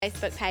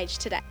Facebook page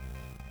today.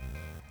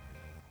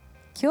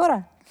 Kia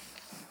ora.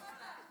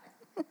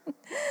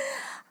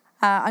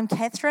 I'm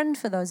Catherine,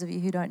 for those of you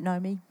who don't know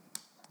me.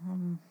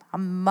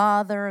 I'm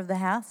mother of the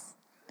house.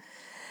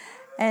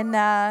 And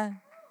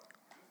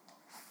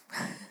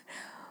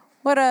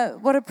what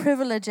a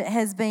privilege it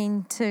has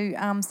been to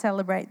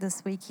celebrate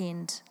this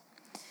weekend.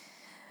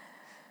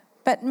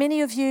 But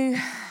many of you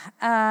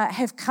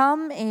have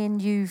come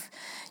and you've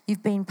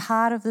been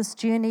part of this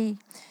journey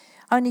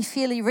only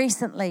fairly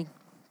recently.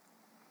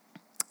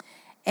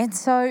 And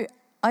so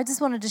I just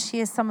wanted to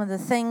share some of the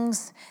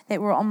things that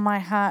were on my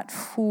heart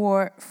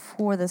for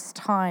this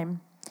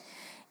time.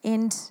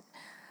 And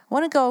I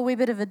want to go a wee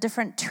bit of a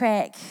different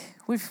track.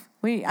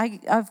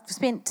 I've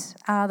spent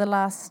the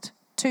last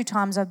 2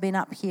 times I've been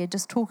up here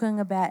just talking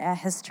about our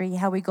history,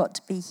 how we got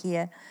to be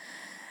here,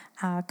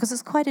 because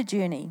it's quite a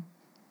journey.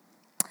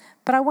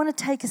 But I want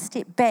to take a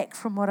step back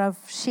from what I've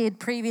shared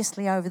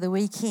previously over the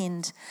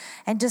weekend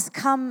and just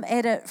come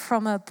at it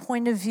from a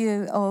point of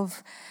view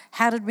of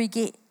how did we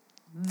get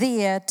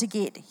there to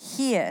get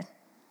here,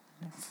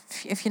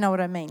 if you know what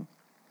I mean.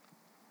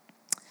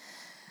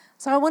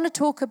 So I want to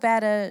talk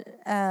about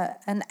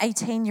an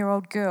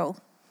 18-year-old girl.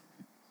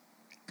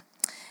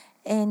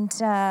 And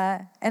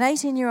an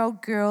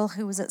 18-year-old girl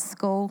who was at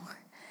school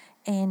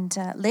and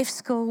left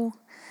school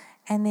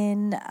and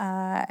then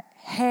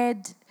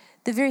had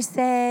the very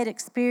sad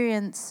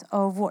experience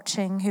of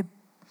watching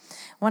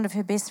one of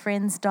her best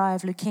friends die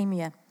of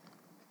leukemia.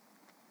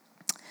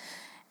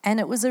 And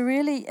it was a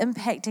really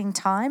impacting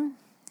time.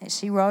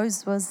 Actually,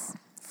 Rose was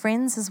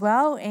friends as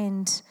well,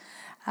 and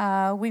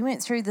we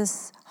went through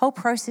this whole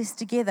process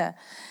together.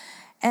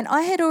 And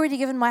I had already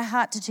given my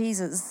heart to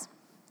Jesus.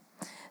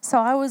 So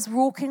I was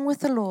walking with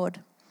the Lord.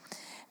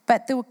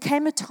 But there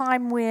came a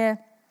time when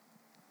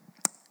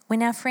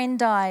our friend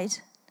died,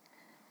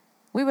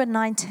 we were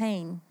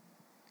 19.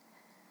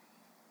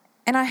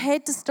 And I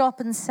had to stop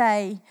and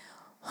say,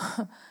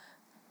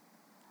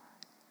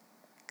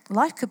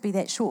 life could be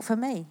that short for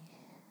me.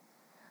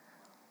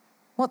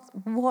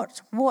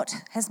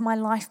 What has my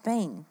life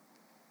been?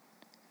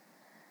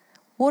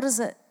 What has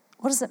it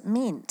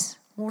meant?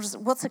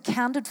 What's it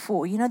counted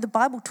for? You know, the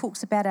Bible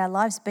talks about our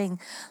lives being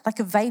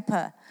like a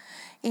vapor,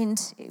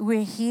 and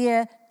we're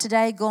here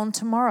today, gone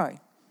tomorrow.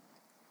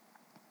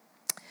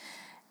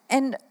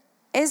 And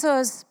as I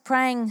was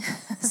praying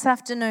this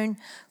afternoon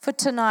for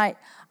tonight,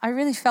 I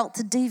really felt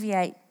to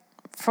deviate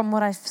from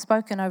what I've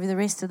spoken over the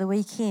rest of the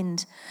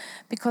weekend,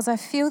 because I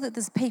feel that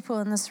there's people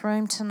in this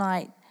room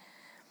tonight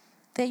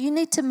that you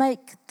need to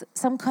make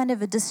some kind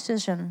of a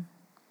decision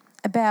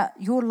about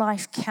your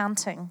life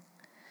counting.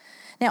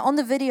 Now, on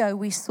the video,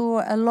 we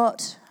saw a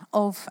lot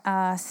of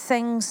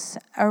things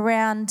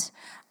around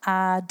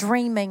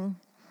dreaming.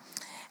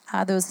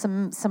 There was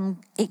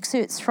some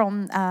excerpts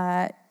from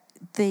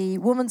the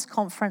women's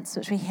conference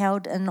which we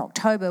held in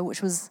October,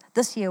 which was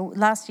last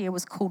year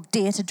was called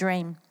Dare to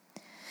Dream.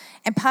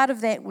 And part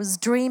of that was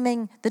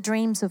dreaming the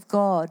dreams of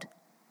God.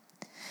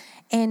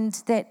 And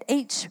that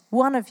each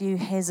one of you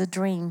has a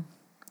dream.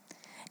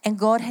 And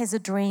God has a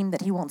dream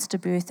that he wants to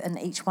birth in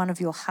each one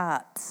of your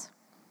hearts.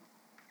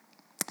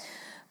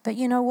 But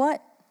you know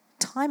what?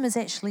 Time is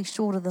actually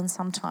shorter than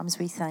sometimes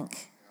we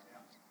think.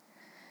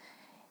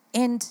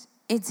 And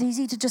it's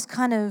easy to just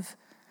kind of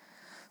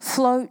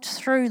float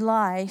through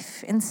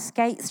life and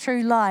skate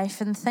through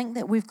life and think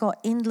that we've got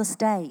endless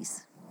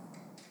days.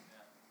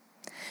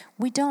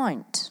 We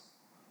don't.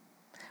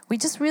 We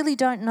just really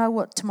don't know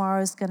what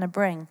tomorrow is going to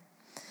bring.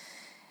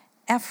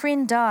 Our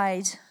friend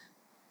died,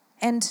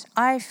 and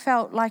I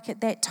felt like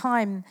at that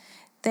time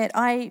that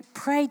I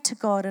prayed to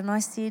God and I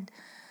said,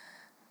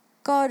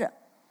 God,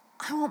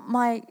 I want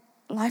my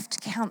life to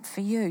count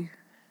for you.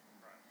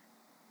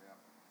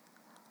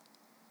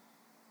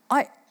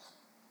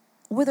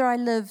 Whether I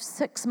live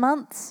 6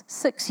 months,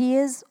 6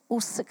 years, or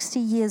 60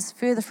 years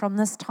further from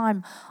this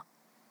time,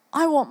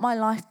 I want my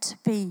life to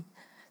be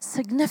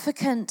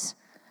significant,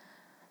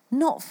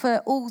 not for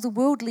all the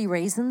worldly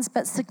reasons,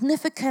 but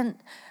significant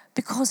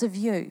because of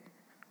you.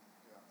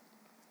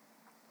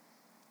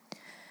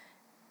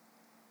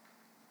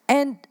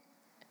 And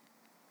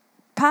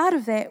part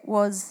of that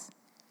was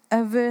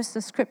a verse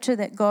of scripture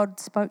that God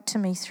spoke to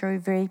me through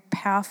very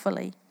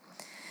powerfully.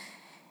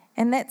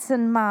 And that's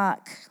in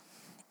Mark.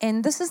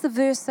 And this is the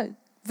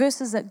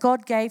verses that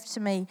God gave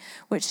to me,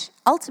 which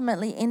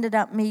ultimately ended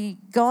up me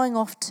going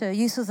off to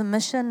Youth with a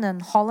Mission in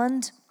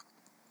Holland.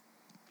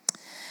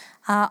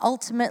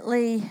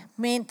 Ultimately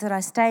meant that I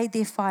stayed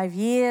there 5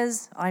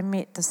 years. I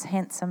met this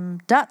handsome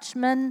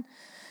Dutchman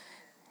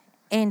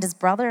and his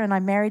brother, and I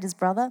married his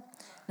brother.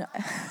 No.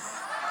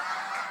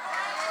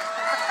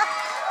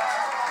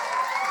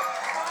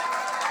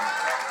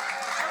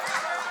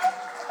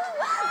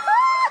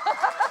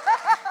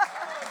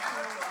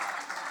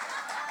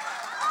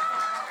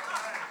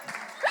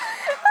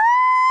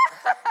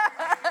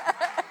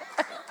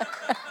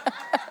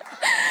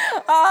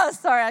 Oh,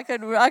 sorry, I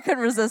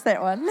couldn't resist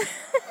that one.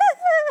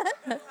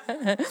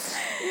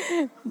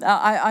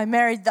 I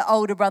married the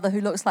older brother who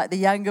looks like the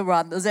younger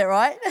one. Is that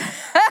right?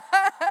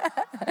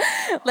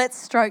 Let's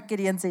stroke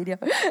Gideon's ego.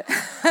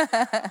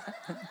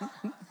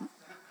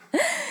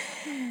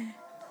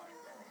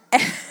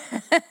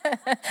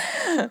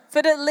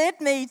 But it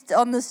led me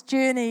on this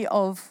journey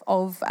of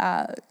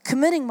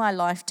committing my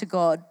life to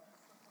God.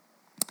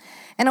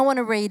 And I want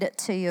to read it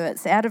to you.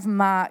 It's out of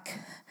Mark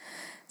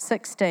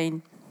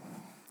 16.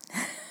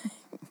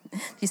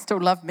 You still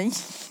love me?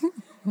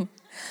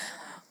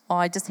 Oh,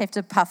 I just have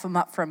to puff him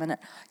up for a minute.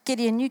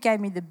 Gideon, you gave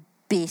me the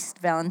best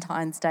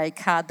Valentine's Day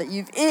card that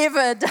you've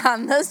ever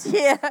done this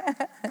year.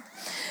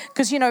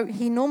 Because,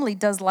 he normally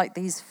does like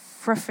these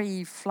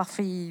friffy,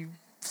 fluffy,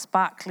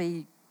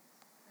 sparkly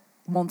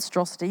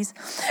monstrosities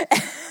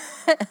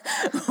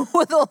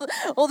with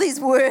all these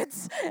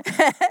words.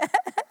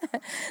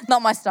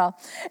 Not my style.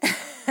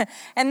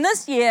 And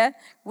this year,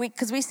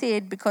 because we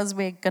said because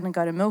we're going to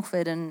go to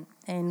Milford and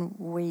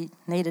we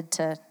needed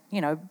to,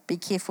 be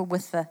careful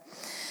with the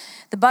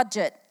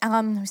budget,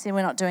 we said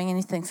we're not doing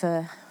anything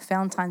for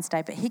Valentine's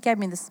Day. But he gave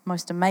me this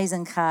most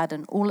amazing card,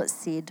 and all it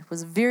said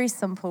was very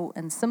simple,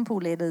 in simple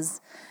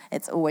letters,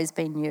 "It's always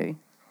been you."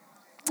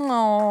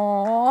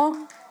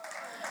 Aww.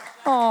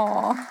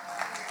 Aww.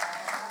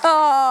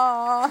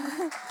 Oh.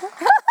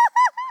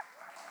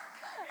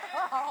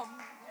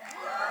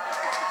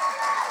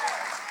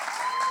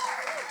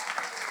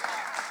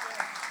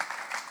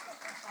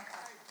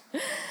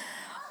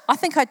 I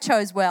think I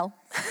chose well.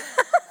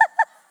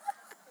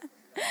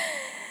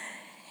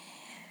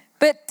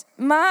 But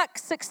Mark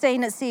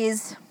 16, it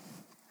says,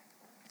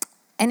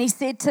 and he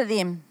said to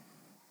them,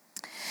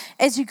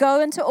 "As you go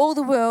into all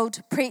the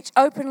world, preach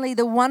openly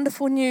the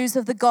wonderful news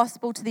of the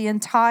gospel to the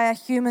entire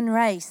human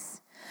race.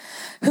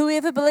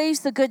 Whoever believes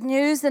the good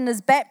news and is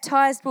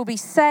baptized will be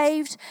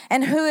saved,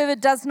 and whoever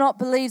does not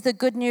believe the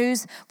good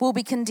news will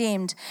be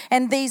condemned.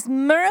 And these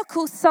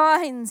miracle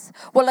signs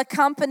will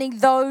accompany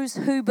those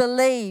who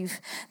believe.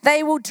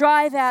 They will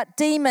drive out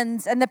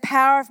demons in the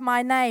power of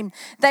my name.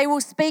 They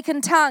will speak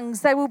in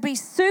tongues. They will be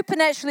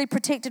supernaturally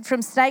protected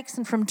from snakes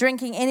and from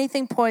drinking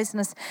anything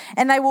poisonous.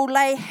 And they will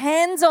lay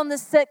hands on the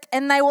sick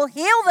and they will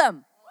heal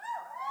them."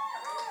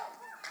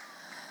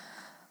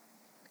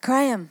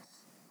 Graham,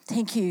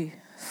 thank you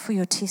for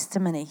your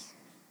testimony.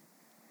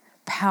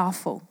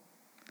 Powerful.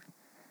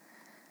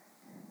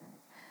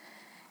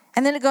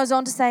 And then it goes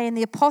on to say, "And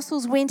the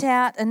apostles went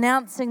out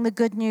announcing the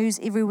good news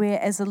everywhere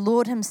as the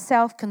Lord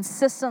himself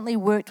consistently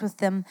worked with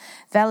them,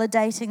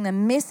 validating the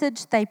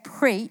message they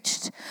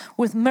preached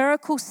with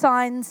miracle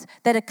signs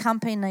that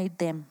accompanied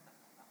them."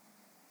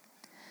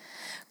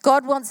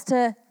 God wants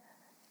to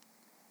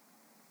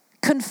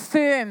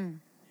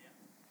confirm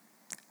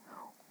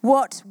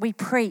what we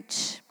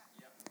preach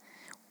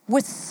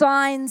with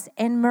signs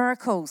and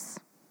miracles.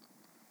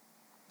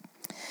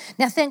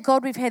 Now, thank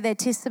God we've had that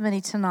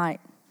testimony tonight.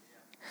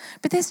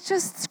 But that's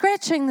just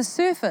scratching the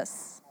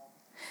surface.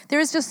 There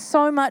is just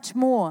so much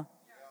more.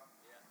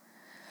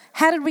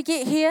 How did we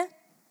get here?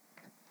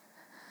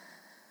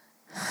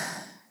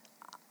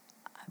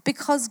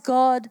 Because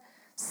God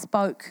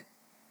spoke.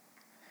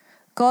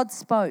 God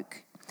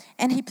spoke.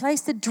 And he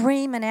placed a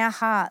dream in our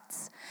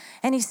hearts.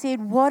 And he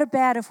said, what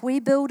about if we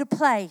build a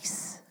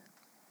place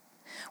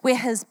where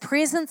his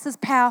presence is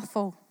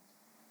powerful,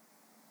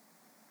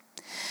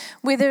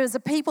 where there is a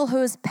people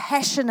who is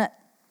passionate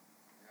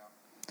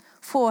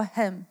for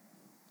him,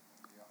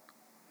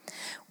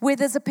 where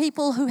there's a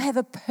people who have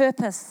a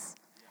purpose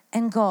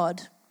in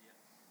God.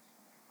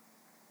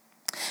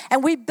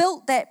 And we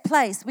built that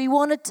place. We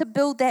wanted to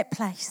build that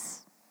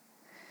place.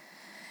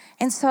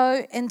 And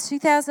so in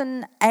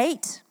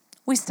 2008,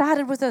 we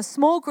started with a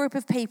small group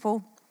of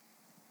people,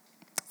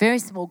 very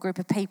small group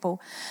of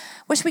people,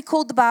 which we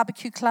called the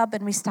Barbecue Club,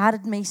 and we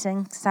started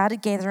meeting,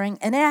 started gathering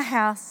in our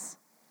house.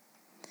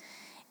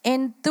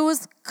 And there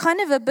was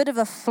kind of a bit of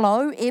a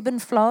flow, ebb and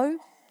flow.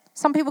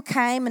 Some people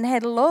came and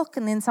had a look,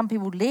 and then some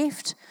people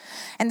left.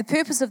 And the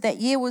purpose of that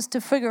year was to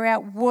figure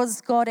out,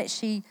 was God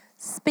actually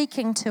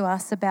speaking to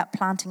us about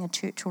planting a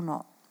church or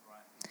not?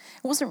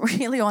 It wasn't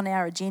really on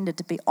our agenda,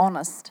 to be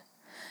honest,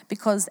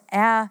 because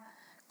our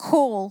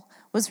call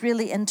was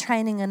really in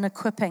training and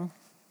equipping.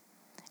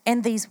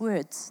 And these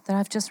words that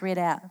I've just read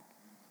out.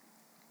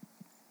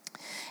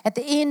 At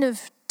the end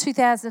of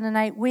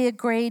 2008, we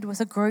agreed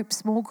with a group,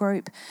 small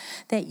group,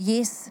 that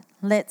yes,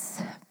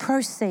 let's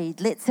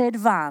proceed, let's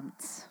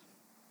advance.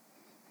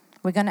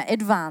 We're going to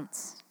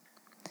advance.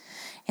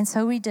 And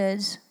so we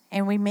did,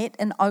 and we met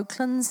in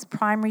Oakland's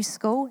primary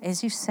school,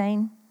 as you've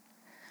seen,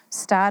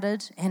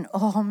 started, and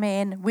oh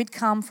man, we'd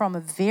come from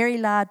a very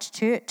large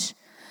church.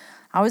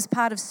 I was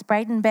part of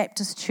Sprayton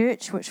Baptist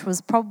Church, which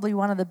was probably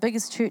one of the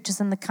biggest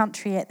churches in the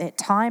country at that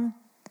time.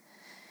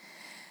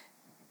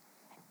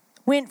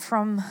 Went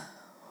from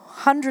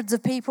hundreds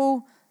of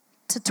people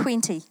to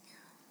 20.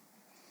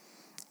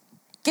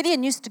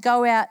 Gideon used to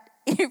go out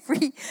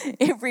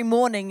every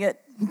morning at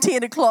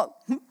 10 o'clock.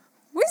 Where's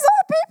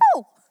all the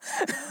people?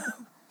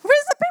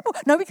 Where's the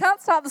people? No, we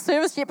can't start the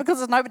service yet because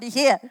there's nobody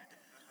here.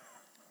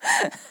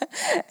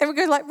 And we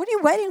go like, what are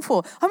you waiting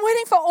for? I'm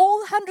waiting for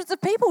all hundreds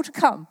of people to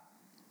come.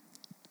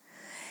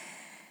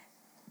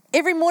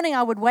 Every morning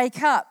I would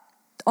wake up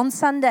on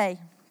Sunday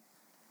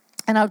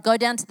And I would go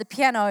down to the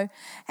piano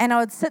and I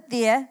would sit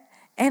there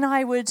and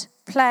I would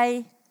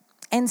play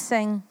and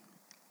sing,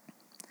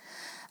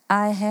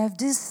 I have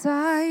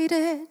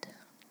decided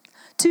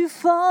to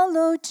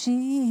follow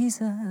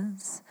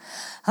Jesus.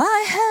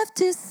 I have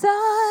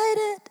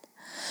decided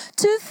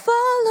to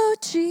follow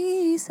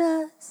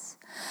Jesus.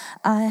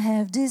 I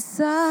have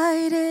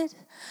decided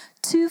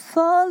to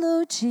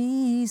follow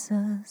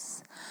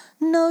Jesus.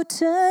 No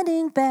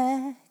turning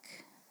back,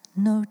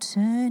 no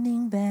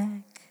turning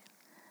back.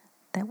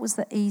 That was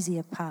the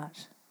easier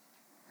part.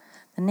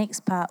 The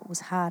next part was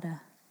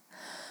harder.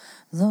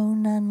 Though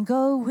none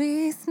go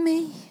with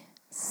me,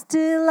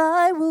 still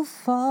I will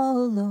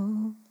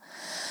follow.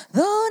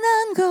 Though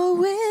none go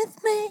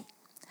with me,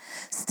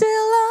 still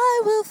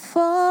I will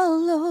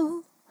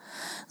follow.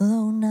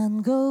 Though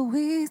none go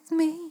with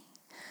me,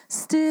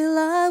 still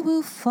I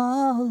will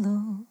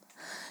follow.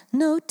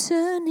 No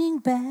turning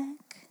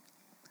back,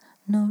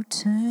 no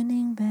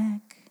turning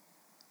back.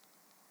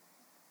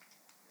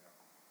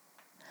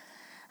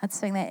 I'd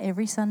sing that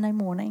every Sunday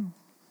morning.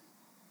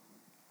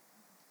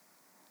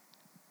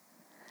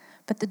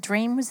 But the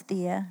dream was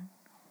there.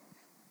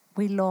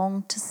 We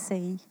longed to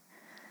see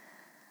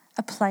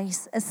a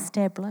place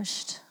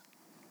established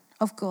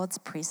of God's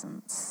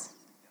presence.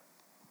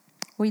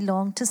 We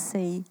longed to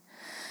see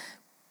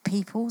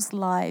people's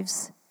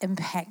lives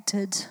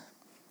impacted,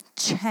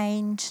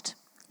 changed,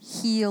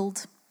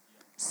 healed,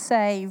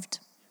 saved,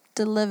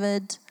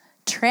 delivered,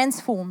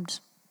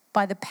 transformed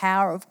by the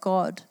power of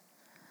God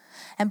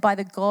and by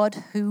the God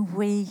who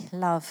we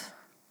love.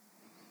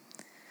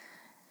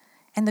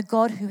 And the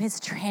God who has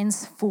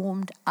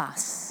transformed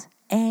us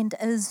and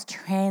is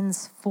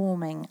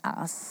transforming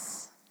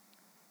us.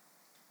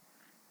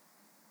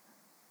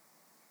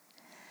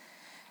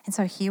 And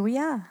so here we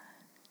are.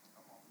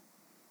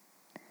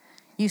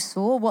 You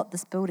saw what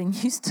this building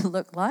used to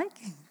look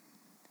like.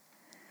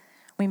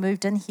 We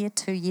moved in here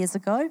 2 years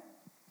ago.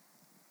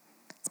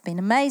 It's been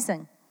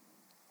amazing.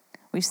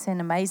 We've seen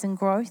amazing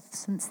growth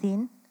since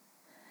then.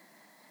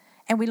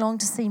 And we long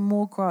to see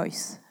more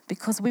growth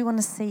because we want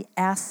to see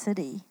our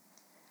city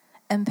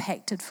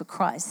impacted for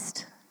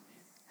Christ.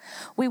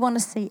 We want to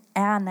see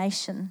our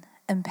nation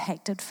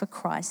impacted for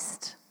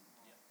Christ.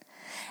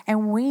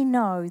 And we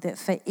know that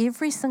for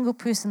every single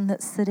person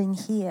that's sitting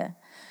here,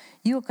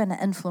 you're going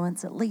to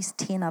influence at least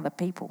 10 other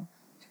people.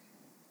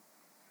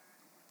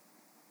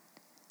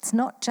 It's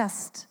not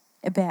just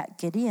about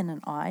Gideon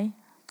and I.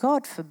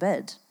 God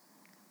forbid.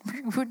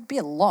 It would be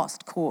a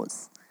lost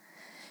cause.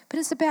 But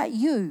it's about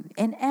you.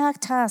 And our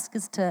task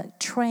is to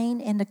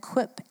train and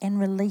equip and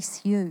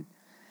release you.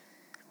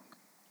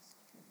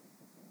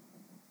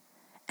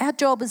 Our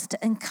job is to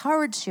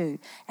encourage you.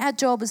 Our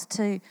job is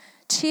to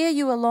cheer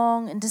you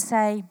along and to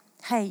say,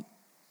 hey,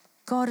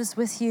 God is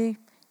with you.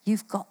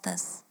 You've got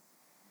this.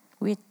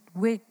 We're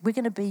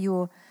going to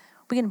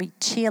be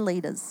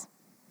cheerleaders.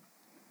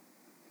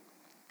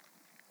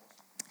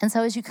 And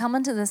so as you come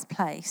into this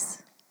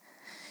place,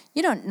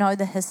 you don't know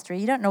the history.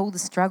 You don't know all the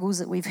struggles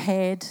that we've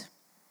had.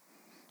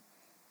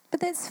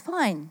 But that's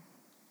fine.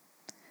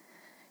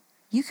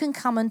 You can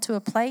come into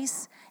a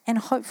place and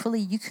hopefully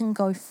you can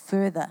go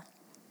further.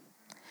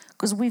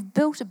 Because we've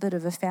built a bit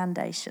of a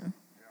foundation.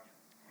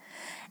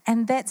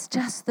 And that's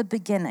just the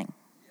beginning.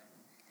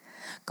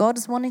 God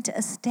is wanting to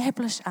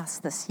establish us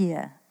this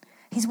year.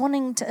 He's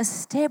wanting to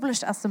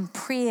establish us in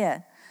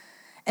prayer,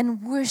 in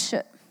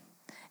worship,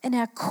 in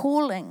our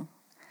calling,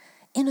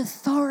 in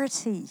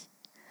authority,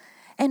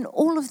 and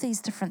all of these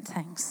different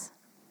things.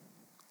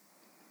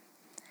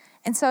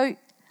 And so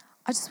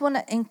I just want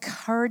to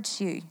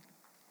encourage you,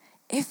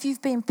 if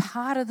you've been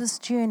part of this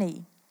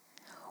journey,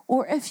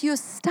 or if you're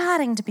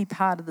starting to be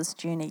part of this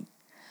journey,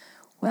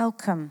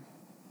 welcome,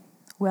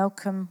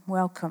 welcome,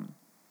 welcome.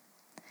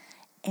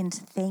 And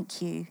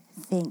thank you,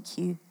 thank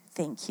you,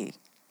 thank you.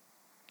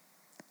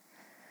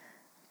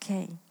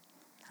 Okay,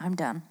 I'm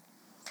done.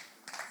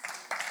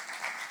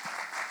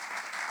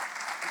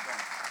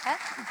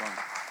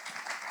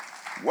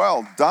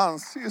 Well done.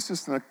 See, it's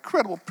just an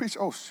incredible preach.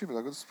 Oh, shit, I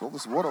got to spill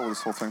this water over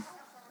this whole thing.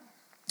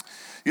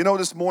 You know,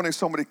 this morning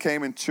somebody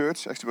came in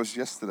church. Actually, it was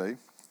yesterday.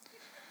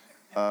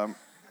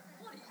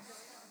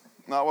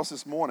 No, it was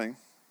this morning.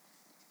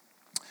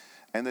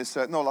 And they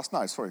said, no, last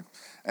night, sorry.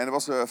 And it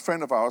was a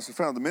friend of ours, a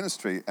friend of the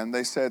ministry. And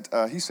they said,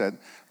 he said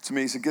to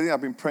me, he said, Gideon,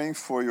 I've been praying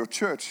for your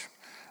church.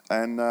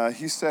 And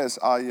he says,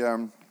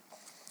 I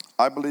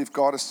believe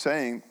God is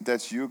saying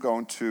that you're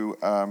going to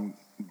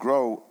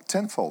grow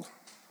tenfold.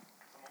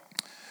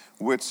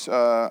 Which,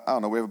 I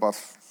don't know, we have about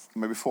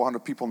maybe 400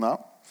 people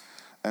now.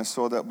 And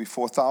so that'll be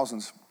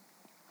 4,000.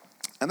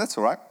 And that's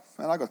all right.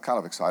 And I got kind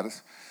of excited.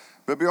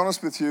 But to be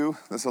honest with you,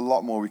 there's a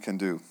lot more we can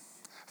do.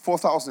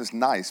 4,000 is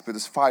nice, but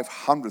there's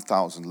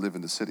 500,000 live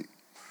in the city.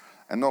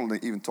 And not only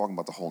even talking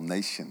about the whole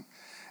nation.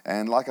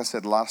 And like I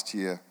said last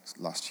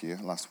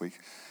week,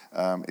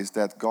 is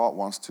that God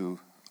wants to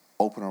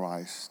open our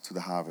eyes to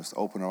the harvest,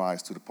 open our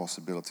eyes to the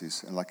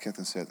possibilities. And like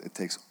Catherine said, it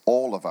takes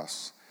all of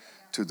us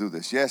to do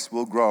this. Yes,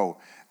 we'll grow,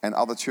 and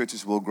other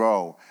churches will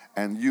grow,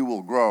 and you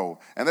will grow.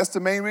 And that's the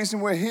main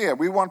reason we're here.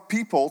 We want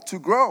people to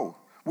grow.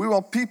 We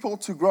want people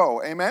to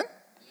grow. Amen?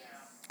 Yes.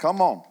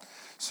 Come on.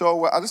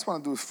 So I just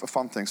want to do a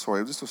fun thing.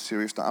 Sorry, this was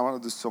serious. Now I want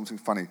to do something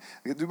funny.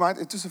 Do you mind?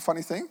 It's just a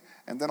funny thing.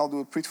 And then I'll do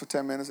a preach for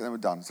 10 minutes and then we're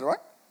done. Is that right?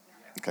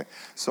 Yeah. Okay.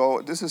 So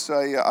this is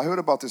I heard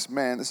about this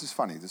man. This is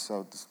funny.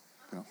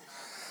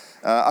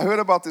 I heard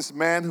about this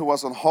man who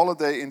was on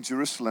holiday in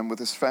Jerusalem with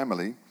his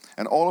family.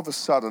 And all of a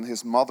sudden,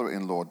 his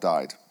mother-in-law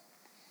died.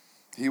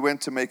 He went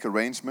to make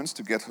arrangements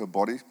to get her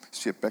body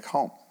shipped back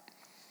home.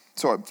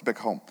 Back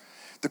home.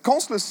 The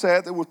consulate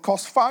said it would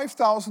cost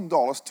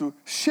 $5,000 to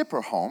ship her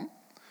home,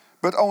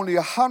 but only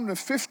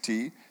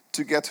 $150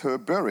 to get her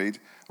buried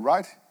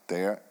right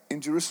there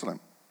in Jerusalem.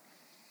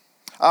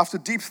 After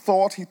deep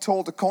thought, he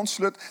told the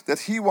consulate that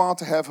he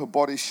wanted to have her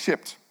body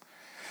shipped.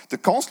 The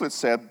consulate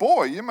said,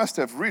 "Boy, you must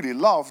have really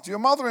loved your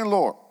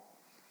mother-in-law."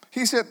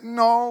 He said,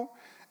 "No,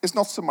 it's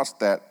not so much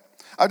that.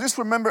 I just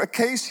remember a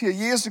case here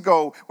years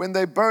ago when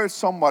they buried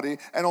somebody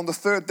and on the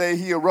third day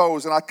he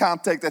arose and I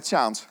can't take that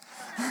chance."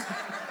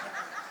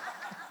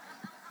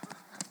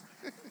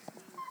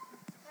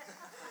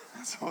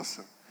 That's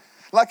awesome.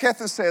 Like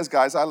Catherine says,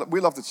 guys, we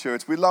love the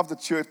church. We love the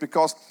church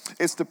because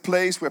it's the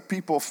place where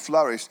people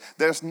flourish.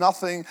 There's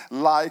nothing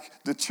like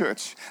the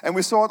church. And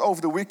we saw it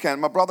over the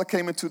weekend. My brother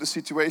came into the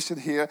situation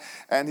here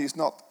and he's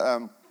not...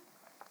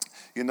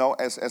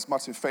 as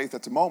much in faith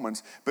at the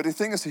moment. But the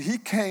thing is, he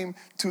came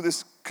to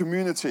this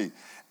community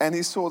and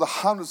he saw the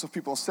hundreds of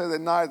people on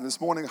Saturday night and this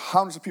morning,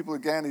 hundreds of people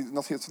again. He's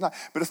not here tonight.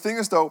 But the thing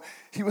is, though,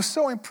 he was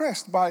so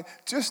impressed by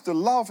just the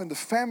love and the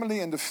family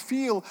and the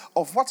feel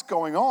of what's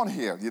going on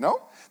here,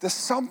 There's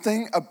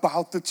something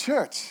about the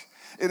church.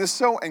 It is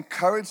so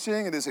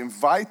encouraging, it is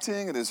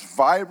inviting, it is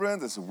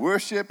vibrant, there's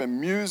worship and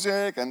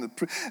music and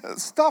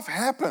stuff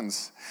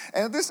happens.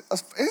 And this,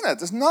 isn't it?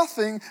 There's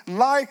nothing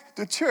like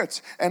the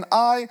church. And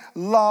I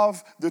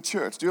love the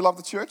church. Do you love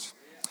the church?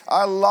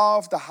 I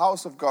love the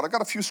house of God. I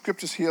got a few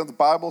scriptures here in the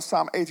Bible.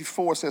 Psalm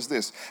 84 says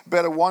this: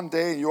 "Better one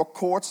day in your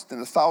courts than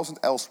 1,000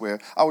 elsewhere.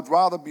 I would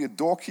rather be a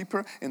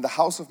doorkeeper in the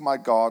house of my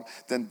God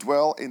than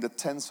dwell in the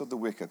tents of the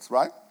wicked."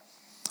 Right?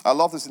 I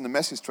love this in the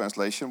Message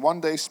translation.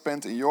 "One day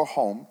spent in your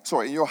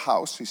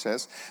house," he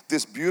says,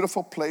 "this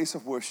beautiful place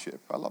of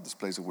worship." I love this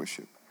place of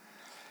worship.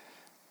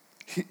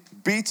 He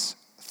beats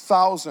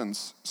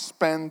thousands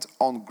spent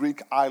on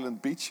Greek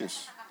island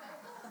beaches.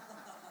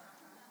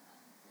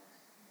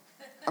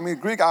 I mean,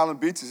 Greek island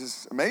beaches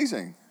is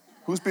amazing.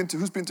 Who's been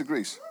to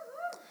Greece?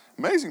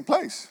 Amazing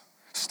place.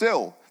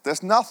 Still,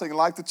 there's nothing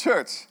like the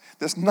church.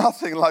 There's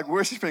nothing like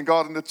worshiping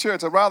God in the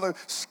church. I'd rather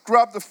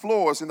scrub the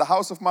floors in the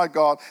house of my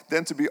God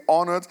than to be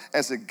honored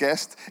as a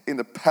guest in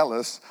the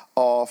palace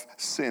of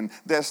sin.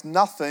 There's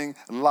nothing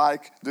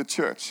like the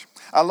church.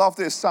 I love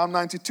this, Psalm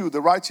 92.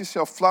 "The righteous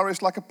shall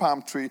flourish like a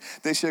palm tree.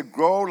 They shall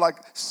grow like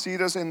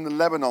cedars in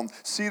Lebanon."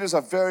 Cedars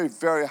are very,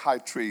 very high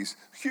trees,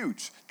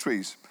 huge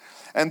trees.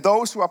 "And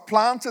those who are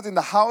planted in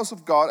the house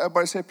of God,"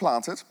 everybody say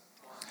planted.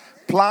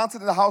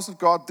 "Planted in the house of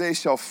God, they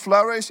shall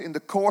flourish in the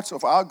courts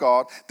of our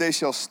God. They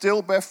shall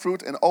still bear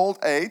fruit in old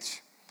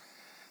age."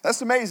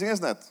 That's amazing,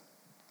 isn't it?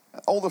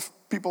 All the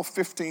people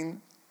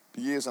 15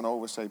 years and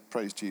over say,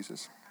 "Praise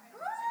Jesus."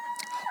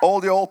 All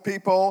the old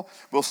people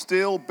will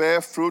still bear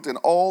fruit in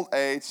old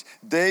age.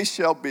 They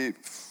shall be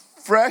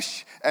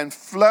fresh and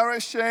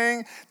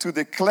flourishing to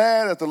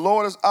declare that the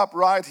Lord is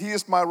upright. He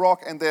is my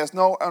rock and there's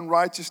no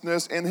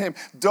unrighteousness in him.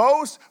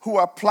 Those who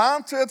are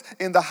planted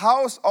in the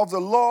house of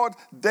the Lord,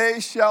 they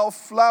shall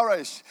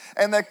flourish.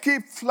 And they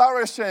keep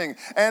flourishing.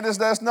 And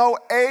there's no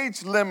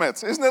age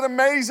limit. Isn't it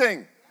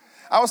amazing?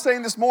 I was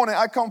saying this morning,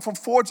 I come from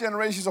 4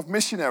 generations of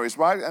missionaries,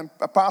 right? And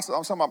a pastor,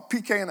 I'm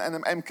PK and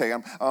I'm MK.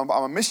 I'm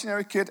a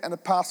missionary kid and a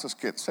pastor's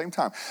kid, same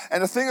time.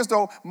 And the thing is,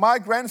 though, my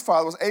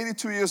grandfather was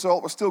 82 years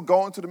old, was still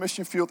going to the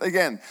mission field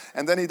again.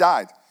 And then he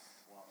died.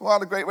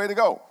 What a great way to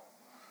go.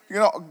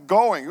 You're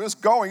just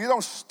going. You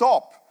don't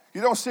stop.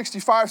 You don't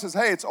 65 says,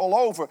 "Hey, it's all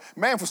over."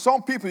 Man, for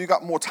some people, you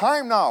got more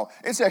time now.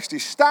 It's actually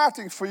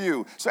starting for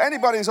you. So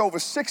anybody who's over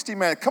 60,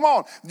 man, come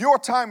on. Your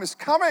time is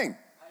coming.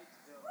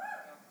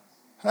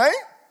 Hey?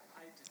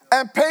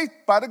 And paid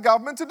by the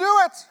government to do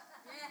it.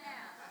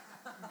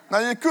 Yeah. Now,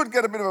 you could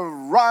get a bit of a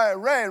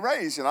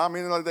raise, I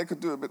mean, they could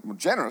do a bit more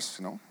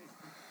generous,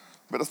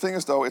 But the thing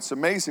is, though, it's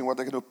amazing what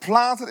they can do.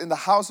 Planted in the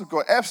house of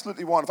God,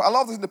 absolutely wonderful. I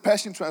love this in the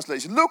Passion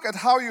Translation. "Look at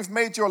how you've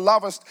made your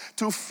lovers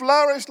to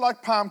flourish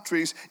like palm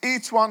trees,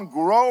 each one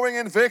growing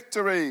in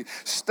victory,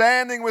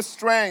 standing with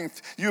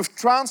strength. You've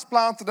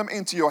transplanted them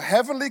into your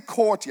heavenly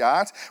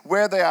courtyard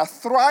where they are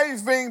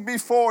thriving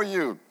before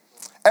you."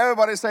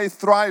 Everybody say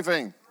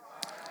thriving.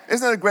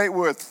 Isn't that a great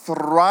word?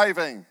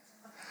 Thriving.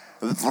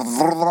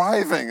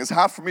 Thriving. It's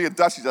hard for me in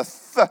Dutch.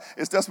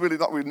 It's just really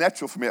not really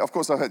natural for me. Of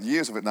course, I've had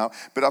years of it now,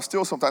 but I'm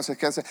still sometimes I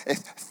can say,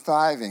 "It's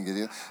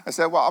thriving." I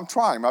say, well, I'm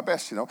trying my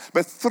best,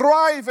 But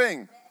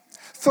thriving.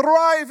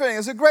 Thriving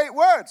is a great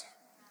word.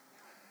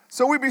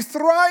 So we be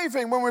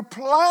thriving when we're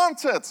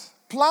planted.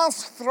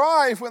 Plants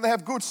thrive when they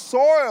have good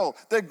soil.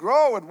 They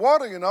grow with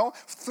water,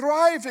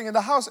 Thriving in the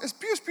house is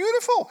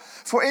beautiful.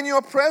 "For in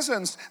your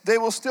presence, they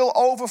will still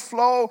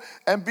overflow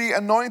and be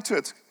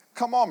anointed."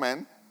 Come on,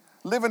 man.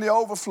 Live in the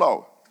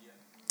overflow.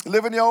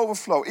 Live in the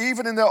overflow.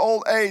 Even in their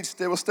old age,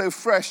 they will stay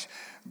fresh,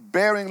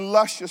 bearing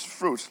luscious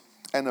fruit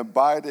and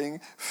abiding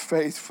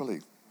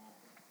faithfully.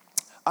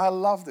 I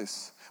love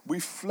this. We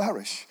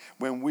flourish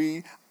when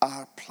we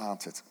are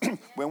planted,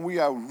 when we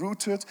are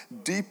rooted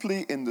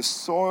deeply in the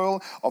soil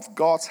of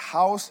God's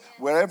house,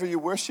 wherever you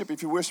worship.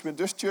 If you worship in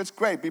this church,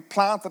 great, be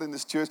planted in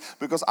this church,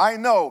 because I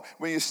know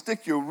when you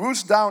stick your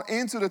roots down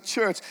into the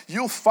church,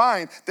 you'll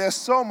find there's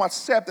so much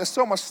sap, there's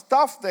so much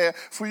stuff there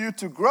for you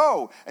to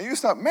grow. And you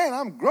start, man,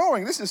 I'm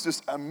growing. This is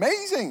just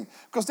amazing,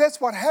 because that's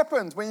what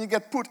happens when you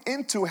get put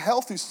into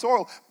healthy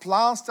soil.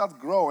 Plants start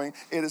growing.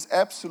 It is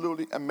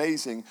absolutely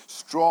amazing,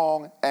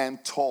 strong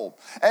and tall.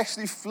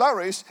 Actually,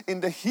 flourish in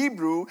the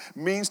Hebrew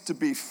means to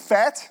be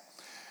fat,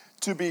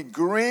 to be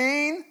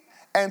green,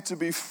 and to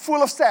be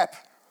full of sap.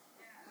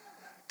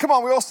 Come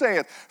on, we all say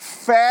it.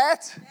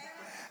 Fat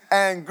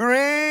and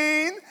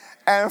green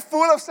and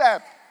full of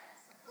sap.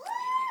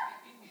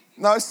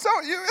 Now, so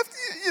you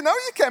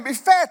can be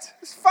fat.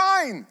 It's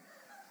fine.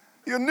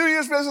 Your New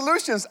Year's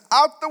resolutions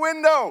out the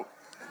window.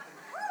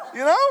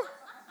 You know?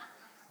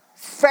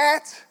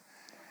 Fat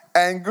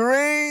and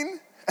green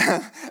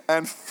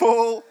and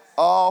full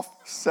of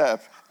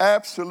sap.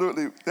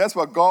 Absolutely. That's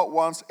what God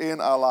wants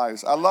in our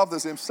lives. I love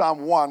this in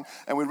Psalm 1,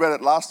 and we read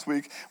it last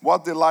week.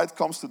 What delight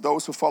comes to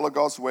those who follow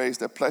God's ways.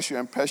 Their pleasure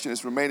and passion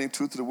is remaining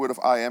true to the word of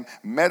I am,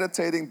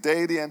 meditating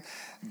daily and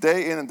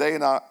day in and day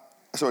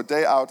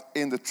out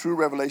in the true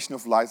revelation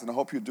of light. And I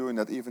hope you're doing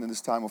that even in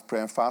this time of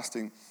prayer and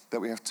fasting, that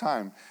we have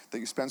time, that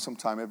you spend some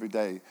time every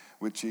day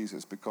with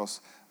Jesus,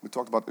 because we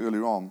talked about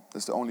earlier on,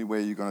 that's the only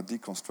way you're going to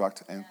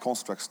deconstruct and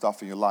construct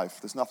stuff in your life.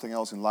 There's nothing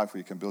else in life where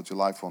you can build your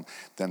life on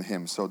than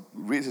Him. So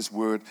read His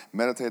word,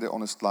 meditate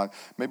on His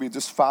life. Maybe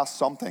just fast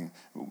something.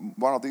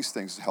 One of these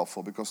things is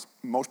helpful, because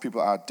most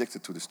people are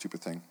addicted to this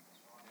stupid thing.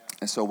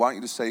 And so why don't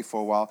you just say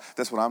for a while,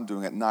 that's what I'm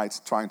doing at night,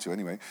 trying to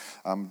anyway.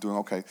 I'm doing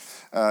okay.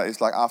 It's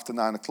like after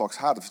 9 o'clock, it's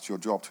hard if it's your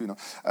job too,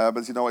 But,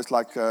 it's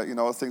like,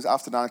 things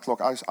after 9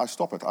 o'clock, I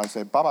stop it. I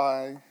say,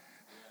 bye-bye,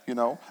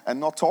 and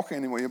not talking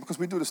anymore, because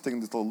we do this thing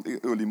little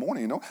early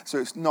morning, So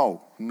it's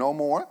no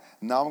more.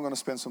 Now I'm going to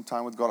spend some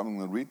time with God. I'm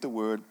going to read the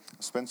Word,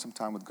 spend some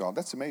time with God.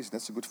 That's amazing.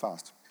 That's a good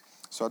fast.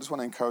 So I just want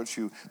to encourage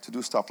you to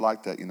do stuff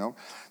like that,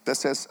 That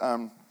says,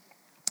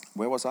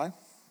 where was I?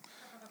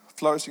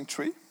 Flourishing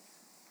tree.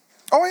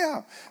 Oh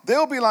yeah,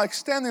 they'll be like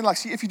standing like.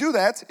 See, if you do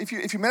that, if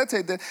you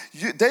meditate,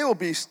 they will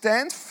be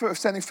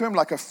standing firm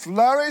like a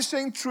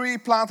flourishing tree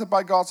planted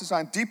by God's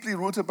design, deeply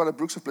rooted by the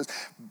brooks of bliss,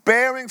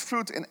 bearing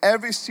fruit in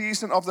every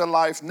season of their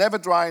life, never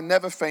dry,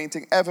 never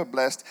fainting, ever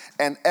blessed,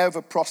 and ever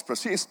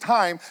prosperous. See, it's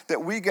time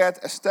that we get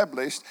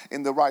established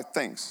in the right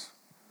things.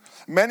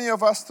 Many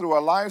of us, through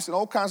our lives, in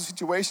all kinds of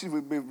situations,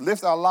 we've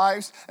lived our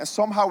lives, and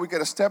somehow we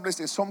get established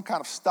in some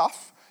kind of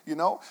stuff,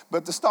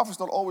 But the stuff is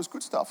not always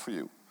good stuff for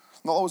you.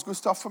 Not always good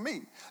stuff for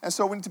me. And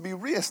so we need to be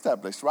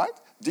reestablished, right?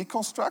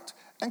 Deconstruct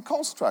and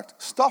construct.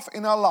 Stuff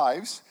in our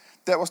lives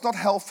that was not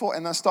helpful,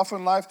 and then stuff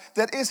in life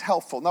that is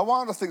helpful. Now,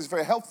 one of the things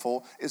very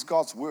helpful is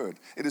God's word.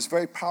 It is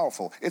very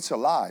powerful. It's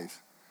alive.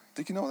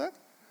 Did you know that?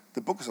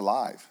 The book is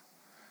alive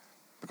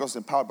because it's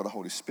empowered by the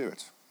Holy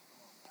Spirit.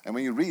 And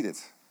when you read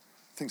it,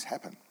 things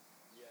happen.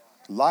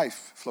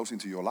 Life flows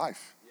into your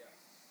life.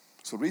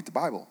 So read the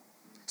Bible.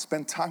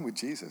 Spend time with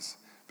Jesus,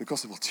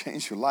 because it will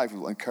change your life. It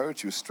will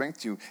encourage you,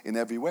 strengthen you in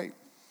every way.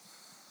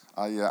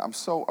 I'm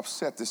so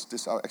upset.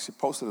 I actually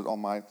posted it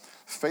on my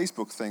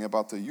Facebook thing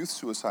about the youth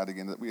suicide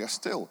again, that we are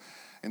still,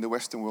 in the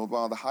Western world,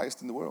 one of the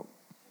highest in the world.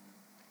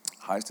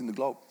 Highest in the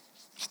globe.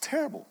 It's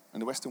terrible in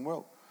the Western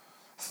world.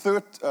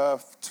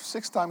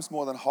 6 times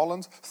more than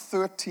Holland,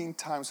 13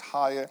 times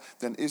higher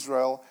than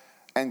Israel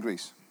and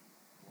Greece.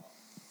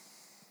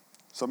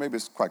 So maybe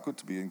it's quite good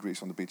to be in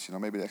Greece on the beach,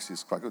 Maybe actually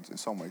it's quite good in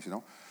some ways,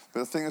 But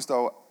the thing is,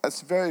 though,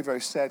 it's very,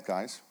 very sad,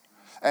 guys.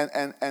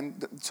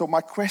 And so my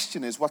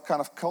question is, what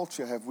kind of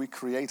culture have we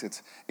created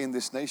in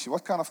this nation?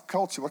 What kind of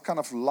culture, what kind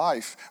of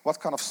life, what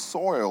kind of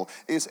soil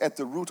is at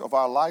the root of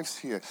our lives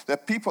here?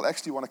 That people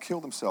actually want to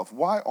kill themselves.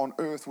 Why on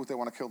earth would they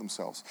want to kill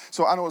themselves?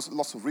 So I know there's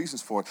lots of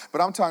reasons for it,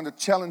 but I'm trying to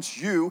challenge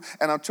you,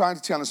 and I'm trying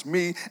to challenge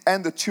me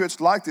and the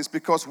church like this,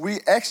 because we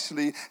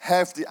actually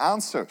have the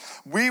answer.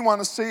 We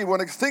want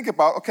to think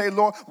about, okay,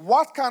 Lord,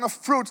 what kind of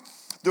fruit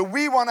do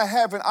we want to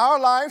have in our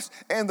lives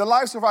and the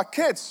lives of our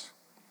kids?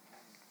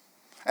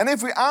 And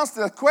if we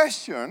answer that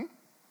question,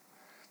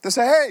 they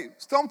say, hey,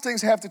 some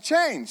things have to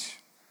change.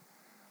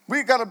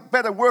 We got to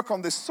better work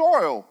on this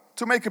soil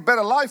to make a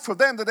better life for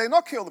them, that they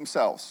not kill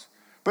themselves,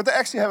 but they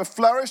actually have a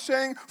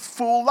flourishing,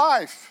 full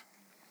life.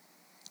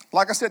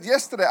 Like I said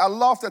yesterday, I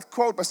love that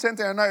quote by St.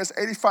 Irenaeus,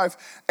 85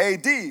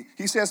 AD.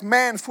 He says,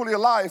 man fully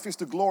alive is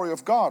the glory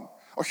of God.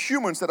 Or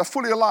humans that are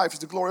fully alive is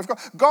the glory of God.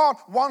 God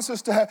wants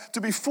us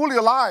to be fully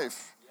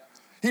alive.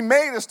 He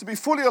made us to be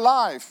fully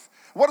alive.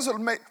 What does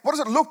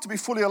it look to be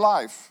fully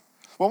alive?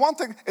 Well, one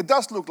thing it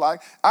does look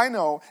like, I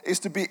know, is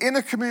to be in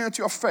a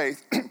community of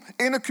faith,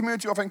 in a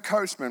community of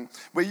encouragement,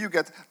 where you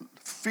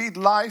feed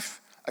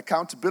life,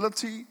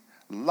 accountability,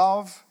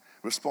 love,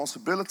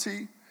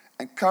 responsibility,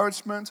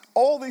 encouragement,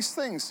 all these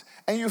things,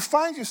 and you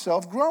find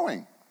yourself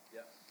growing.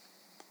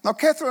 Now,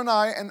 Catherine and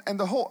I and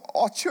the whole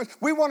our church,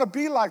 we want to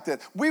be like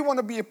that. We want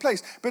to be a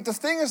place. But the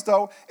thing is,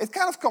 though, it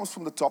kind of comes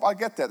from the top. I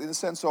get that in the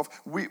sense of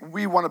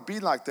we want to be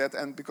like that,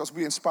 and because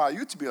we inspire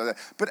you to be like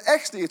that. But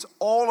actually, it's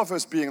all of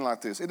us being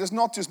like this. It is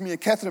not just me and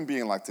Catherine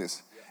being like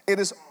this. It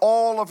is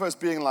all of us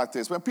being like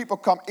this. When people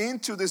come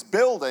into this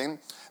building,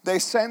 they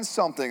sense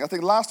something. I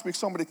think last week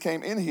somebody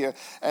came in here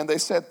and they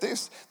said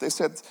this. They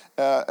said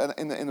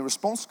in the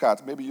response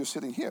card, maybe you're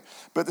sitting here,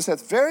 but they said,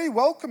 very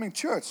welcoming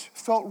church,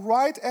 felt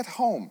right at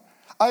home.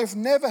 I've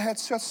never had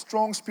such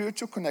strong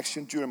spiritual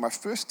connection during my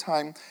first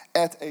time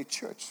at a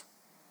church.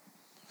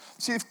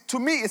 See, to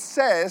me it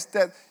says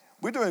that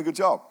we're doing a good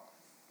job.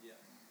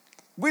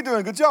 We're doing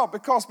a good job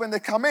because when they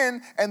come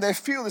in and they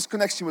feel this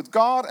connection with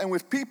God and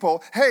with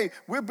people, hey,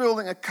 we're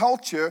building a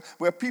culture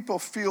where people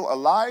feel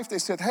alive. They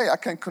said, hey, I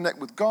can connect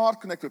with God,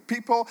 connect with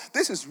people.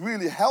 This is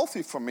really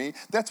healthy for me.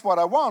 That's what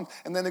I want.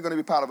 And then they're going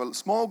to be part of a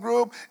small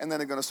group, and then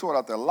they're going to sort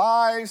out their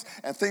lives,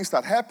 and things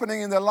start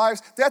happening in their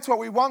lives. That's what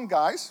we want,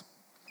 guys.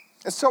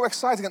 It's so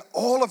exciting, and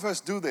all of us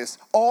do this.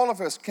 All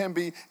of us can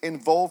be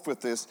involved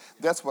with this.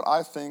 That's what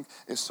I think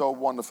is so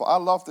wonderful. I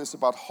love this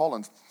about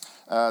Holland.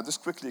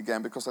 Just quickly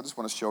again, because I just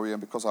want to show you,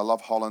 and because I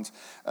love Holland,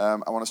 I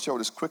want to show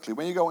this quickly.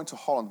 When you go into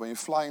Holland, when you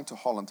fly into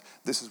Holland,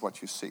 this is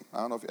what you see.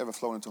 I don't know if you've ever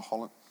flown into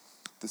Holland.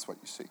 This is what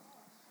you see.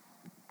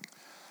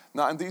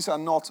 Now, and these are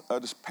not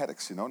just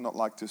paddocks, not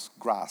like this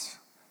grass.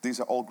 These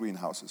are all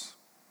greenhouses.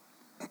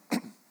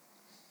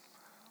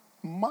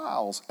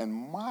 Miles and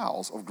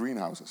miles of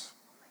greenhouses.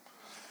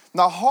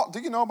 Now, do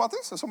you know about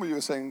this? Some of you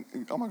are saying,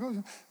 oh my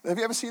God, have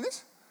you ever seen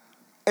this?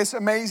 It's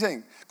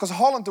amazing. Because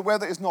Holland, the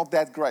weather is not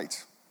that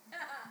great.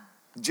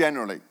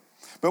 Generally.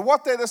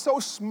 But they're so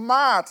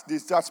smart,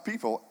 these Dutch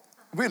people.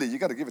 Really, you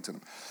got to give it to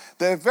them.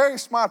 They're very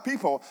smart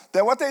people.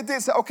 That what they did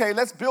is, okay,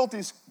 let's build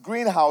these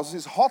greenhouses,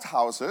 these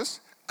hothouses.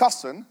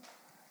 Kassen,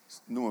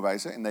 noemen wij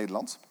ze in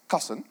Nederland.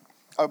 Kassen.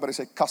 Everybody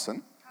say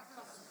kassen.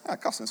 Ja,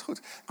 kassen is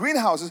goed.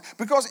 Greenhouses,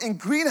 because in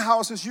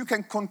greenhouses you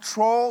can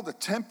control the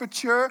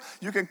temperature,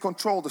 you can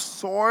control the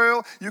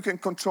soil, you can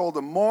control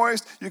the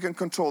moist, you can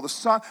control the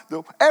sun,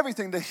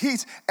 everything, the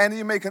heat, and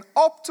you make an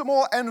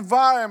optimal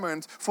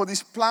environment for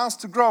these plants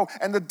to grow.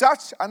 And the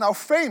Dutch are now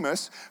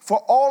famous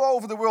for all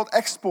over the world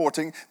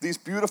exporting these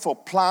beautiful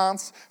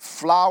plants,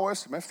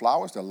 flowers.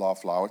 Flowers, they love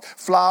flowers.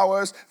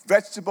 Flowers,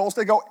 vegetables,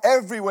 they go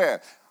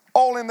everywhere,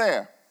 all in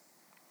there.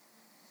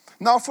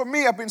 Now for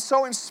me, I've been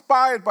so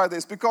inspired by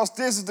this because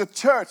this is the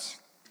church.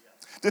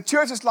 The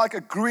church is like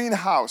a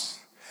greenhouse.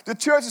 The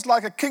church is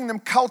like a kingdom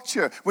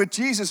culture where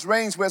Jesus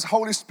reigns, where His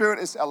Holy Spirit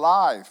is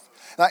alive.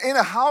 Now in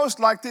a house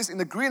like this, in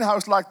a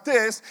greenhouse like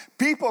this,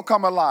 people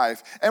come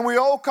alive and we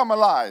all come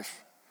alive.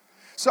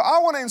 So I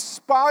want to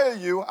inspire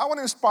you, I want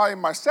to inspire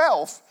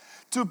myself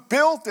to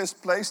build this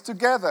place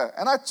together.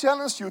 And I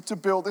challenge you to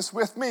build this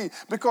with me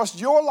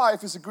because your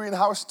life is a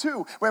greenhouse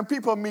too. When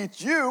people meet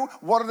you,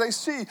 what do they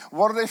see?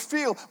 What do they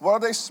feel? What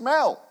do they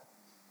smell?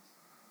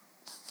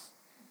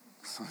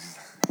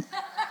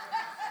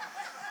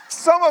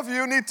 Some of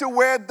you need to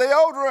wear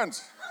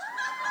deodorant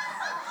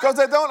because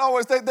they don't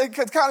always, they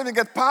can't even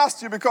get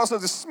past you because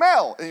of the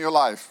smell in your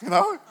life,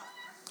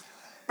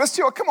 But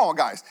sure, come on,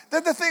 guys.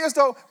 The thing is,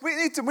 though, we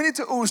need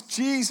to ooze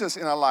Jesus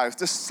in our lives.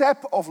 The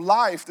sap of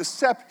life,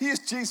 He is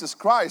Jesus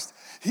Christ.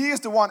 He is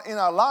the one in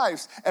our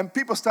lives. And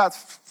people start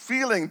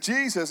feeling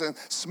Jesus and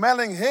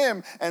smelling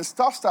Him and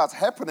stuff starts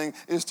happening.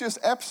 It's just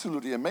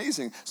absolutely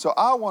amazing. So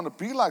I want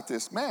to be like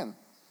this, man.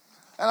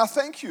 And I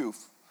thank you.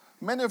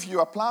 Many of you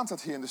are planted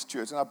here in this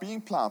church and are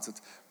being planted.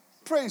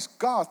 Praise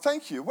God.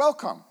 Thank you.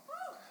 Welcome.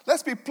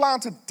 Let's be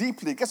planted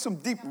deeply, get some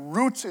deep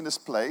roots in this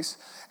place,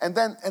 and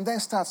then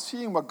start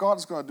seeing what God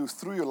is going to do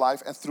through your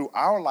life and through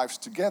our lives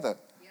together.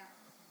 Yeah.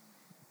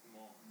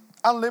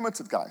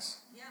 Unlimited,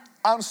 guys. Yeah.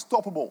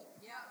 Unstoppable.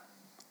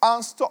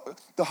 Yeah.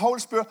 The Holy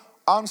Spirit,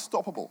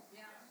 unstoppable.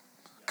 Yeah.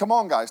 Come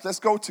on, guys. Let's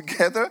go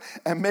together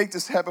and make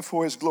this happen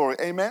for His glory.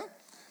 Amen?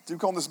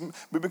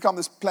 We become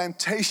this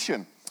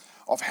plantation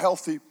of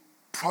healthy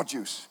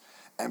produce.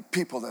 And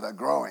people that are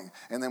growing.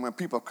 And then when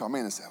people come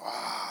in and say,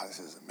 wow, this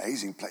is an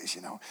amazing place,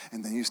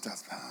 And then you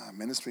start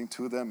ministering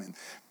to them and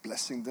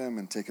blessing them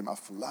and taking them out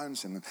for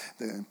lunch. And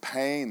they're in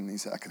pain. And He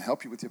said, I can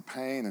help you with your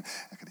pain. And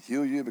I can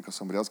heal you because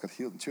somebody else got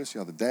healed in church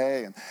the other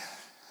day. And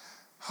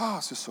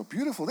it's just so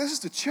beautiful. This is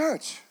the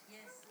church. Yes.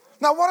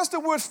 Now, what does the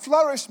word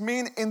flourish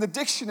mean in the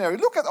dictionary?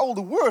 Look at all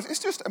the words. It's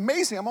just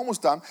amazing. I'm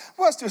almost done.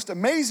 Well, it's just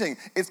amazing.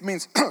 It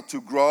means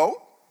to grow,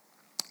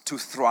 to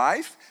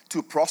thrive,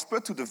 to prosper,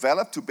 to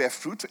develop, to bear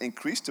fruit, to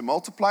increase, to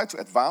multiply, to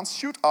advance,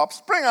 shoot up,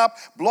 spring up,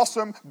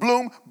 blossom,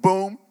 bloom,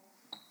 boom.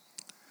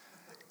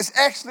 It's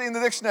actually in the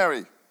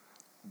dictionary.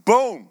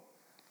 Boom.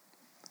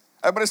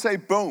 Everybody say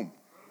boom.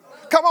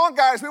 Come on,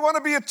 guys. We want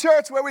to be a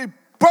church where we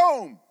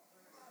boom.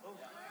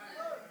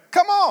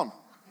 Come on.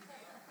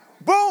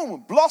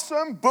 Boom.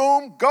 Blossom,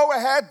 boom, go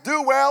ahead,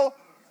 do well.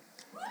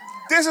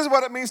 This is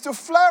what it means to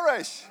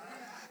flourish.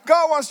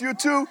 God wants you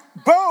to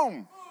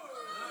boom.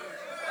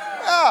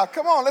 Yeah,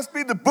 come on, let's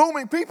be the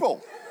booming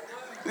people.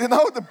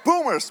 The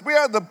boomers. We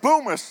are the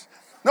boomers.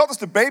 Not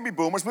just the baby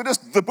boomers, we're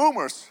just the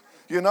boomers.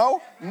 You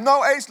know?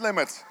 No age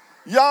limit.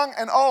 Young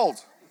and old.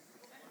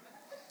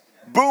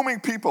 Booming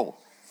people.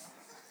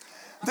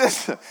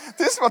 This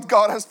is what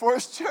God has for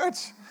His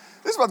church.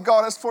 This is what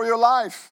God has for your life.